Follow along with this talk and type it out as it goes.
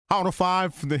Out of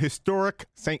 5 from the historic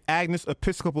St. Agnes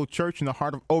Episcopal Church in the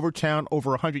heart of Overtown,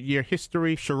 over 100-year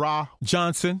history, Shara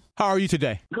Johnson. How are you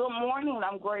today? Good morning.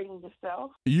 I'm great, and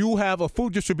yourself? You have a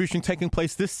food distribution taking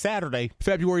place this Saturday,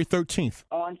 February 13th.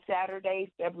 On Saturday,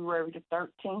 February the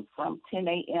 13th, from 10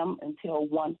 a.m. until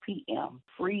 1 p.m.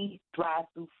 Free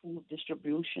drive-through food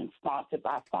distribution sponsored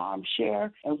by Farm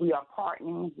Share, and we are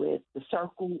partnering with the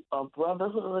Circle of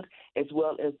Brotherhood as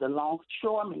well as the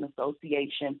Longshoremen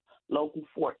Association, Local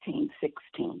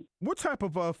 1416. What type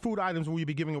of food items will you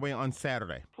be giving away on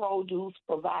Saturday? Produce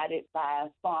provided by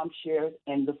Farm Shares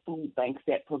and the food banks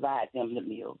that provide them the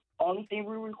meals. Only thing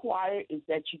we require is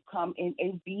that you come in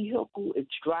a vehicle.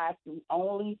 It's drive-through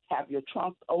only. Have your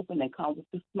trunks open and come with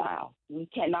a smile. We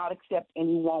cannot accept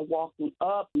anyone walking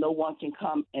up. No one can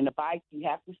come in a bike. You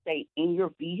have to stay in your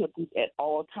vehicles at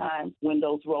all times.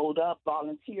 Windows rolled up.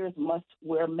 Volunteers must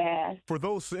wear masks. For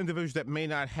those individuals that may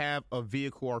not have a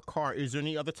vehicle or car, is there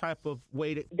any other type of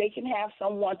way that they can have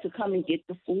someone to come and get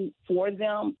the food for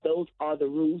them? Those are the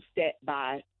rules set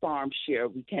by Farm Share.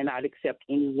 We cannot accept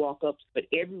any walk-ups, but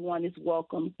everyone is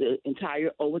welcome. The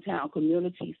entire Overtown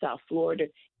community, South Florida,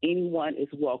 anyone is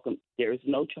welcome. There is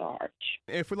no charge.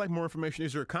 If we'd like more information,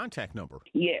 is there a contact number?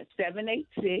 Yes,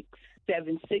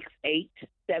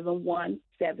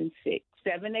 786-768-7176.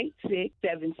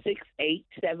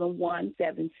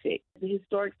 786-768-7176. The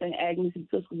historic St. Agnes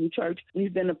Episcopal Church,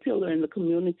 we've been a pillar in the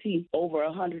community over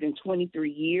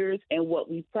 123 years, and what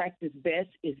we practice best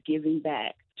is giving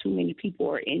back. Too many people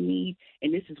are in need,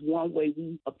 and this is one way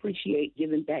we appreciate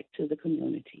giving back to the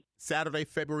community. Saturday,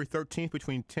 February 13th,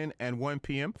 between 10 and 1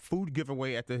 p.m., food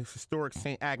giveaway at the historic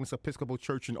St. Agnes Episcopal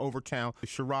Church in Overtown.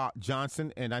 Shara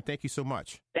Johnson, and I thank you so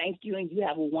much. Thank you, and you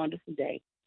have a wonderful day.